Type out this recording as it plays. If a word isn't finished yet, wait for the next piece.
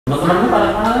Teman-temanmu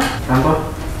pada mana?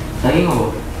 Kantor? Lagi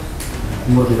ngobrol?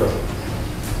 Umur gitu?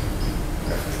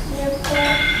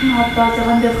 Ngapa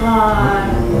jangan dekat?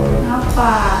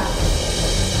 Ngapa?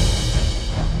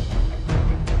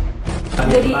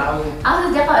 Jadi, awas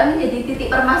sejak kalau ini jadi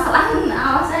titik permasalahan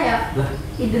awas saya.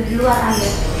 Tidur di luar Anda.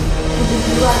 Tidur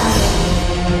di luar Anda.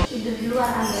 Tidur di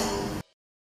luar Anda.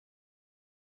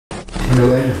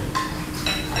 Udah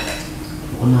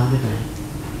kenapa ya?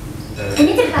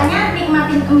 Ini ceritanya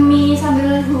nikmatin mie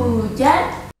sambil hujan.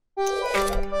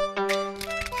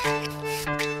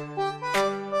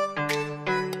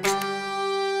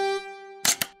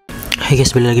 Hai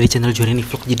guys, balik lagi di channel Reni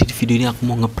Vlog. Jadi di video ini aku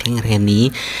mau ngeprank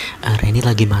Reni. Reni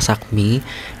lagi masak mie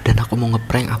dan aku mau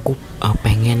ngeprank. Aku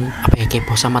pengen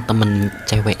kepo sama temen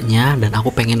ceweknya dan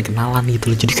aku pengen kenalan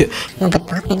gitu loh. Jadi kayak ngumpet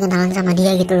banget pengen kenalan sama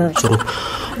dia gitu loh. Suruh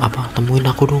temuin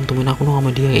aku dong sama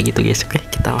dia kayak gitu guys. Oke,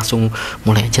 kita langsung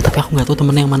mulai aja. Tapi aku nggak tahu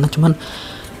temennya yang mana, cuman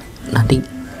nanti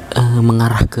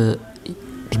mengarah ke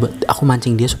aku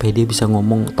mancing dia supaya dia bisa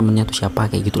ngomong temennya tuh siapa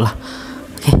kayak gitulah.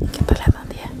 Oke, kita lihat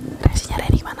nanti ya reaksinya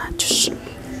Reni gimana. Cus,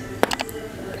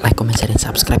 like, comment, share, dan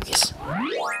subscribe guys.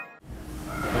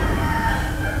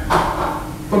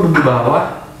 Kok udah di bawah?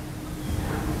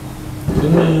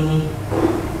 Ini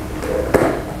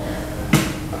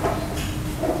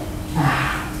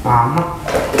pamat.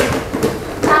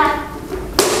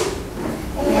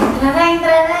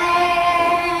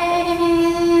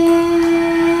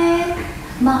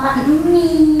 Makan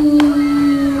mie.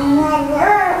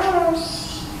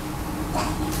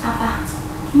 Apa?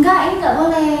 Enggak, ini nggak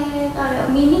boleh. Kalau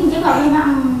mie ini dia nggak boleh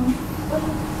makan.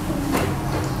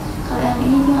 Kalau yang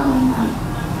ini dia nggak boleh makan.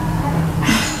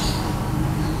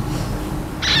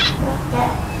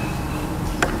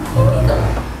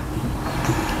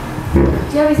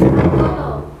 Dia bisa makan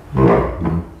loh.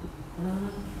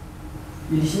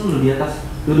 Di sini dulu, di atas.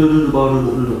 Duduk bawah,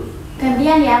 duduk.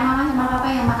 Gantian ya, mama sama papa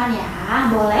yang makan ya,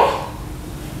 boleh?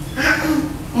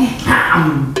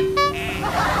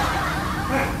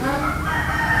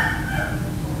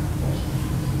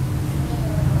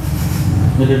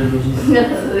 Duduk sini.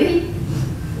 Ngeri.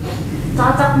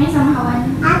 Cocok nih sama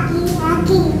hawanya.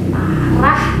 Aki.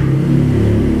 Parah.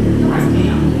 Itu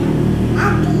masih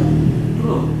Aki.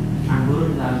 Dulu.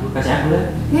 Anggur. Kasih anggur ya.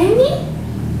 Nah ini?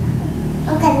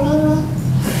 Bukan ini.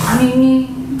 Bukan ini.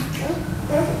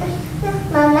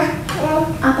 Mama.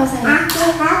 Apa sayang?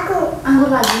 Aku. Anggur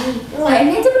lagi. Nah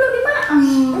ini aja belum dimakan.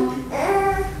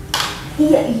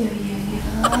 Iya.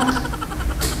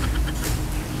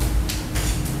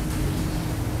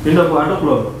 Ini udah gua aduk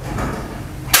belum?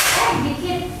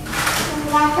 Dikit.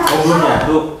 Oh belum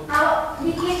diaduk. Kalau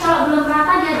dikit, kalau belum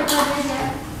rata diaduk lagi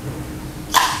aja.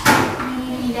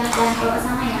 Ini udah bawa ke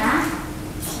sana ya.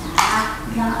 Nah,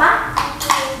 jangan apa?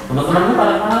 Teman-temanmu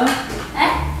pada mana?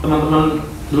 Teman-teman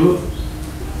dulu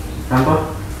kantor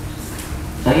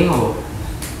lagi ngobrol.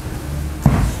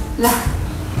 Lah,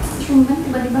 tumben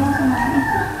tiba-tiba langsung nanya.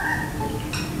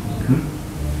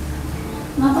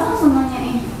 Kenapa langsung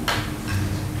nanyain?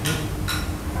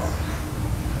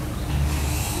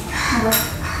 Apa?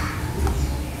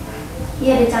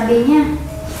 Iya ada cabenya.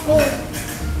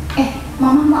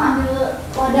 Mama mau ambil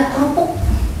wadah kerupuk.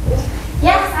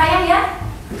 Ya sayang ya.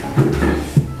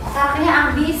 Karaknya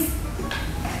habis.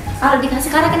 Kalau dikasih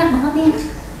karak enak banget nih.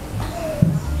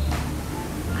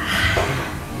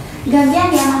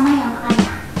 Gantian ya mama yang makan.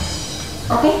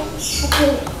 Oke?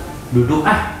 Duduk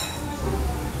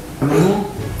temenmu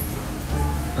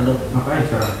ada ngapain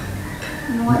sekarang?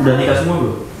 Udah nikah semua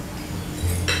belum?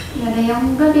 Ya ada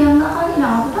yang udah, ada yang enggak kali,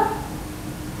 nggak apa-apa.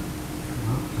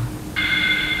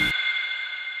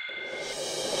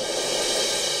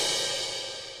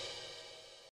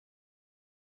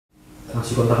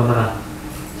 Masih kontak-kontakan?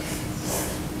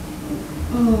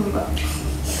 Enggak.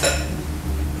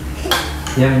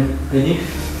 Yang ini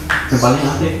yang paling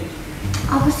aktif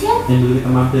Apa sih ya? yang dulu kita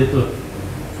mampir itu?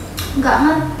 Nggak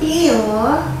ngerti yo.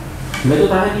 Enggak, itu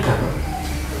tanya nikah kok.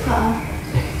 Nggak.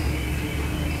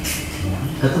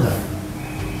 Satu nggak?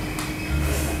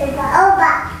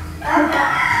 Opa.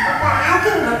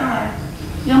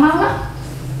 Yang mana?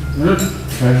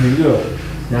 Yang video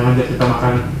yang ngajak kita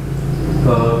makan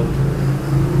ke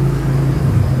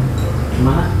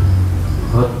mana?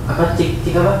 Apa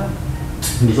cik apa?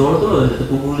 Di Solo tuh loh, deket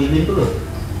Tugu Lilin tuh loh,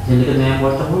 yang deketnya yang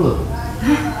pocong tuh loh.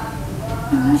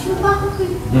 Siapa aku?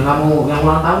 Yang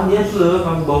ulang tahun dia tuh loh,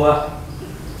 kamu bawa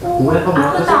kue apa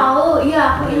bawa Aku tahu,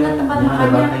 iya aku ingat tempat yang ada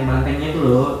makannya. banteng-bantengnya tuh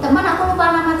loh. Teman aku lupa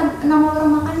nama orang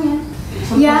makannya.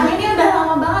 Ya ini udah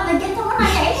lama banget lagi, cuma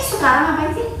nanya ini sekarang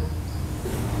ngapain sih?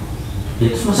 Ya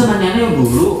terus masa nanyanya yang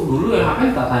dulu yang apa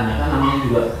yang tak tanya kan, namanya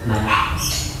juga nanya.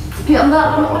 Ya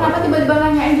enggak, kamu kenapa tiba-tiba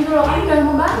nanyain gitu loh, kan udah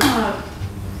lama banget.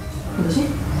 Apa sih?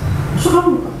 Masuk kamu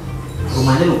lupa?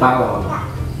 Rumahnya lupa kok.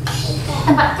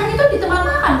 Tempat kan itu di tempat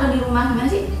makan kan di rumah, gimana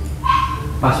sih?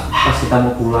 Pas kita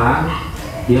mau pulang,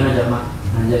 dia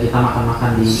ngajak kita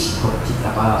makan-makan di Kocik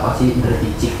apa sih,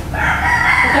 Derticik.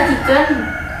 Bukan chicken.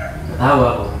 Gak tahu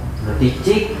aku.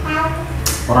 Derticik.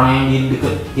 Orang yang di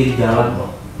deket kiri jalan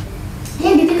kok.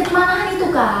 Yang di dekat manahan itu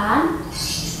kan?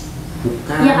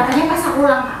 Bukan. Ya katanya pas aku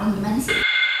ulang tahun, gimana sih?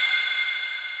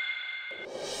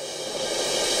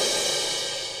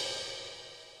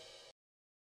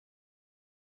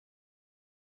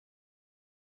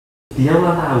 Dia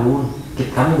ulang tahun.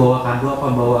 Kamu bawa kado apa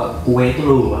bawa kue itu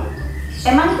loh, Pak?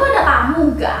 Emang itu ada kamu?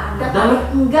 Enggak ada.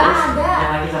 Enggak ada.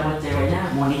 Yang lagi sama ceweknya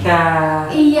mau nikah.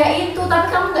 Iya itu, tapi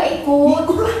kamu nggak ikut.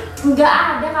 Enggak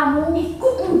ada kamu.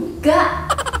 Ikut enggak.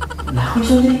 Nah, aku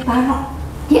bisa cerita kok.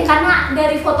 Ya karena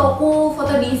dari fotoku,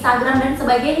 foto di Instagram dan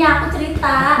sebagainya aku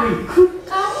cerita. Aku ikut.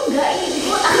 Kamu nggak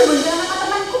ikut. Aku beneran sama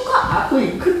temanku kok. Aku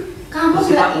ikut. Kamu Terus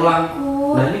kita nggak pulang.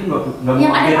 ikut. Nah, ini nggak mau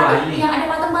Yang ada mampir lah patung, ini. yang ada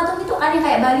patung-patung itu kan yang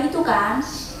kayak Bali itu kan.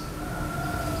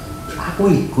 Aku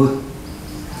ikut.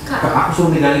 Aku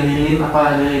suruh ninggalin lilin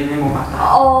apa lilinnya mau patah.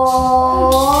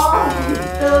 Oh,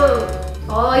 gitu.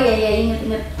 Oh iya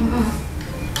inget.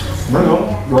 Benar dong,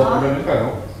 Oh. udah nikah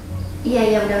dong.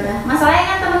 Iya udah. Masalahnya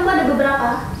kan temanku ada beberapa.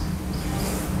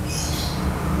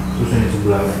 Terus ini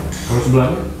sebelahnya. Kalau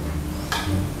sebelahnya?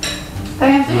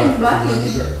 Pengen sih sebelah.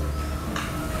 Sebelahnya.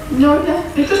 Ya udah,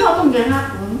 itu satu geng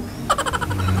aku.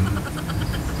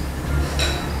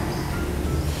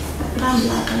 Kita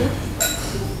ambil apa ya?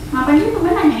 Ngapain sih kamu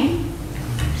nanyain?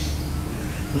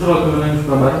 Terus kalau temen yang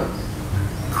suka bareng?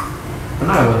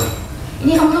 Pernah gak bareng?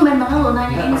 Ini kamu tuh main banget lo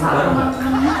nanyain Nggak, soal pernah bareng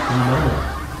teman-teman. Pernah bareng gak?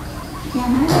 Yang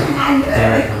mana?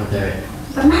 Cewek sama cewek.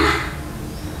 Pernah.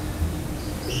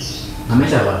 Namanya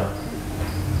siapa?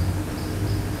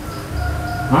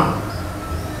 Hah?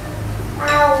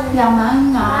 Yang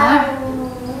mana?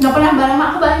 Nggak pernah bareng sama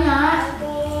aku banyak.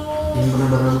 Yang pernah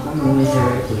bareng sama kamu nih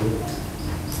cewek itu.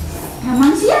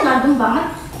 Emang sih yang ganteng banget.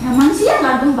 Yang mana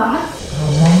tuh?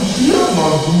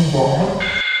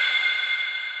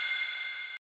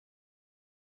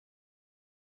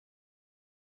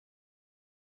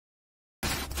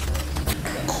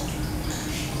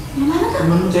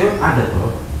 Temen cewek ada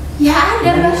tuh. Ya ada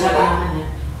Yang berapa? siapa namanya?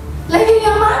 Lagi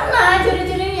yang mana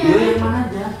ciri-cirinya? Dia yang mana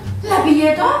aja? Lah piye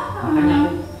toh? Makanya aku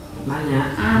nanya.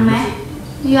 Aneh.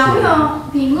 Ya aku ya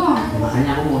bingung.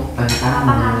 Makanya aku mau tanya kamu.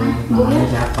 Apa aneh? Namanya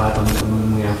siapa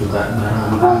temen-temenmu yang suka bareng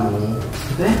sama kamu?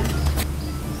 Gitu ya?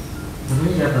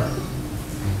 Namanya siapa?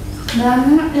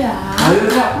 Banyak ya. Ayo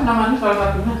ya, aku namanya salah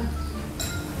satunya.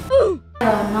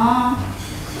 Yono.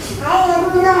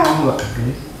 Kamu enggak?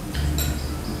 Ini.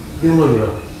 Dia umur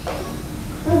berapa?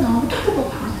 Yono, itu aku kok.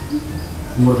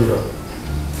 Umur berapa?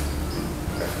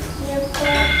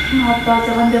 Ngapa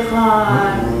jangan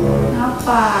dekat?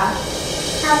 Ngapa?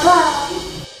 Apa?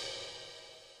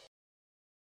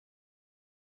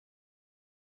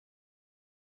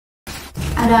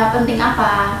 Ada penting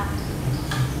apa?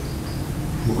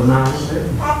 Bu kenal,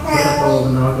 saya tahu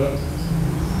kenal dia.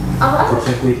 Apa?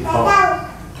 Sirkuit tol.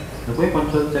 Aku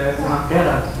konsul cewek sama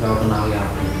Kera, gak kenal ya.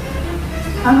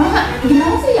 Kamu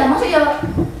gimana sih ya? Maksudnya ya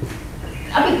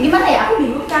apa gimana ya? Aku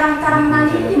bingung cara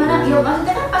mengenalinya gimana? Ya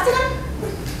maksudnya kan pasti kan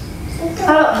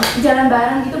kalau jalan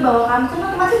bareng gitu bawa kamu kan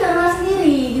otomatis udah kenal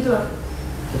sendiri gitu loh.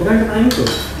 Itu kan kita itu.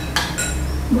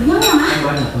 Banyak yang Kan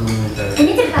banyak temennya cewek.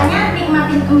 ini ceritanya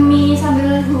nikmatin mie sambil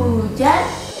hujan.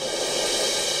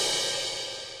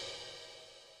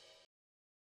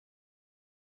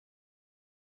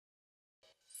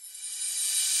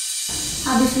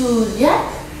 Habis hujan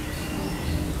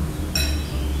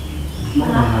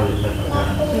Mana hal itu pacaran?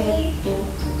 itu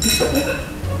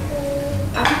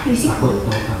aku berisik Takut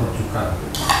suka.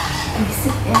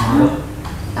 berisik ya.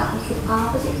 Aku suka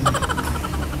apa sih?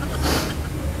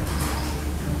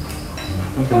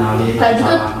 Kan kenalin. Kayak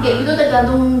gitu, kayak gitu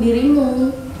tergantung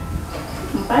dirimu.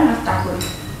 Ngapain harus takut?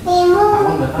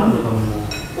 Aku nggak tahu tuh kamu.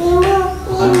 Makanya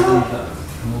aku minta.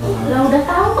 Lah udah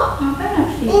tahu kok, ngapain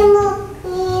harus sih? Aku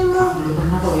belum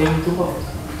pernah kok yang itu kok.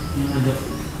 Yang ngajak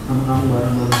kamu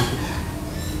bareng-bareng gitu.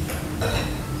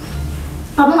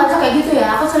 Kamu ngajak kayak gitu ya?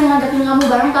 Aku sering ngajakin kamu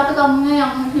bareng tapi kamunya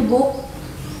yang sibuk.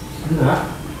 Enggak.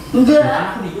 Enggak. Kan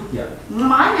aku di Jogja.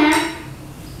 Makanya.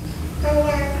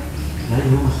 Nah,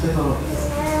 itu maksudnya kalau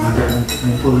ngajak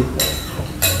ngumpul itu.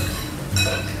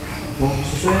 Wah,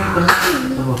 sesuai kan?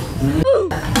 Apa?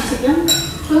 Musik yang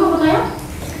coba foto ya?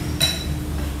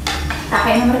 Tak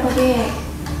kayak nomor kopi.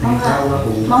 Mau nggak? Tahu aku.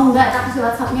 Mau nggak? Tak kasih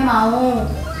WhatsAppnya mau.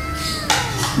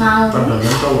 Mau. Kan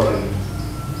dandan tahu lagi.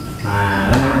 Nah,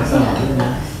 kan Makasih ya. maksudnya.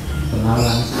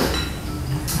 kenalan.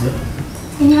 Ya,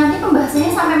 Ini nanti pembahasannya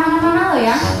sampai mana-mana loh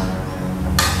ya.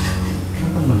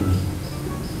 temen.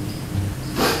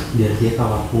 Biar dia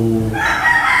tahu aku.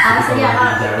 Awas Jadi ya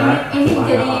kalau kalau di jalan, ini cuma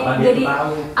jadi apa-apa dia jadi tuh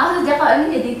tahu. awas aja kalau ini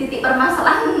jadi titik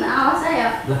permasalahan. Awas ya.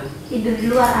 Lah, Tidur di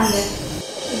luar Anda.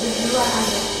 Tidur di luar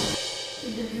Anda.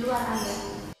 Tidur di luar Anda.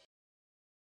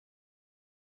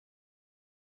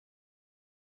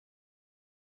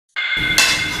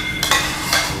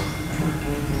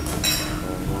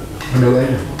 ada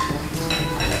wanya.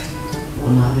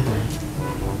 Kenapa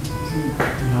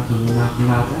itu?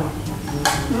 Kenapa?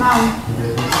 Mau.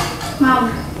 Mau.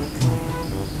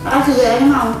 Kasih WA-nya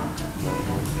mau.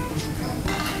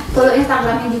 Follow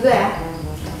Instagramnya juga ya.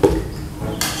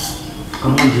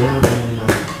 Kamu aja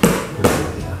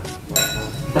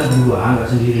kita berdua nggak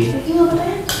sendiri. Ini nggak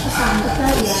katanya kesambet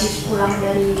kali ya habis pulang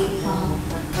dari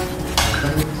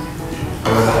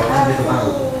Kalau ada apa-apa dia tuh tahu.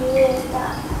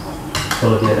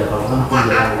 Kalau dia ada apa-apa aku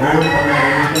juga tahu. Oh,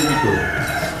 kalau gitu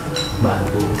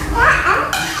bantu.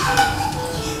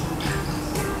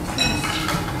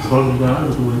 Kalau di jalan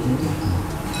udah turun sini.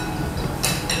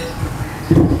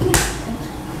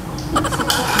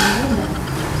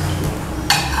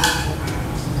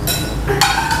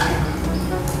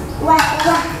 Wah,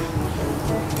 wah.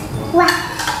 Wah.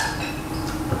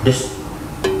 Pedes.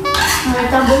 nggak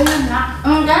cabenya enak.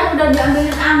 Kan udah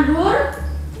diambilin anggur.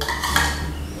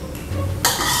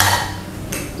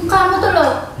 Kamu tuh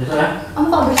loh. Bisa ya? Kamu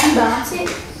kok bersih banget sih?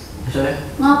 Bisa ya?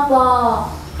 Ngapa?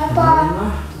 Apa?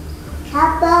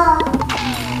 Apa?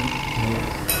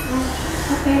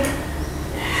 Oke.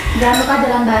 Jangan lupa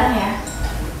jalan bareng ya.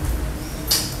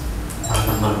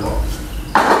 Teman kok.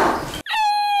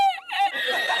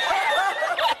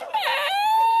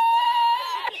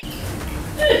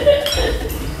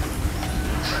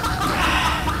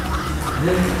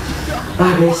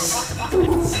 Guys.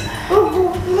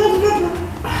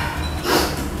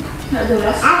 Nggak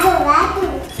jelas. Aduh.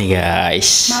 Nih guys.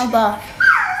 Mau bah?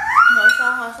 Nggak usah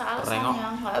alasannya. Rengok.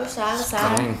 Nggak usah alasan.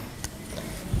 Keren.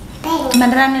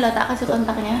 Beneran nih lo tak kasih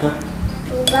kontaknya.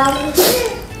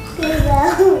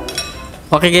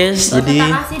 Oke guys, Nggak jadi usah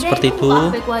tak kasih deh, seperti kamu itu. buka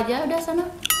HP-ku aja udah sana.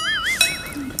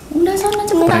 Udah sana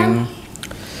cepetan. Prank,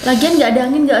 Lagian nggak ada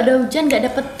angin, nggak ada hujan, nggak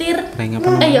ada petir. prank apa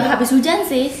namanya? Ya habis hujan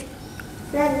sih.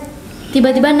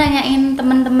 Tiba-tiba nanyain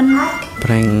temen-temen.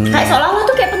 Prank Kayak seolah-olah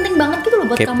tuh kayak penting banget gitu loh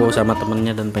buat Kepo kamu. sama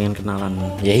temennya dan pengen kenalan.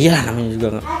 Ya iya namanya juga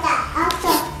nggak.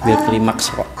 Biar klimaks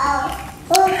kok.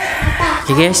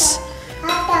 Oke guys.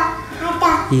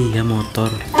 Iya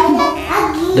motor.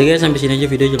 Udah guys, sampai sini aja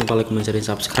video. Jangan lupa like, comment, share,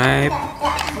 subscribe.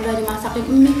 Udah dimasakin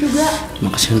mie juga.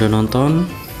 Makasih udah nonton.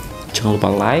 Jangan lupa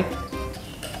like,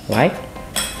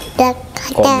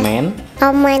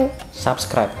 komen,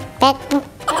 subscribe,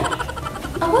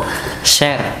 Apa?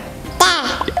 share.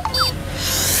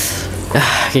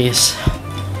 Guys,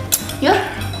 Yuk.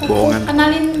 Bohongan.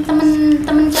 Kenalin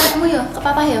temen-temen cewekmu yuk ke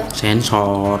papa yuk.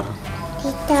 Sensor.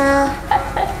 Kita.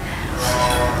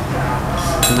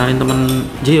 Kenalin temen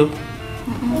Jio.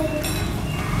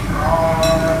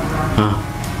 Nah,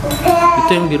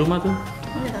 itu yang di rumah tuh.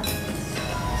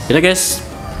 Yaudah guys,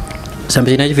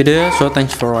 sampai sini aja video. So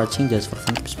thanks for watching. Just for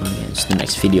fun. See you in the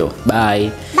next video. Bye.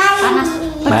 Panas.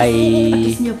 Bye.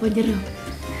 Pedesnya apa jeruk?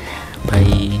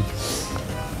 Bye.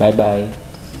 Bye bye.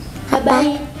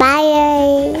 Bye.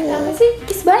 Bye. Apa sih?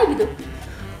 Kiss bye gitu.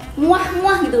 Muah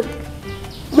gitu.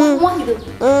 Muah gitu.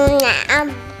 Nah.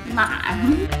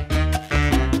 Nah.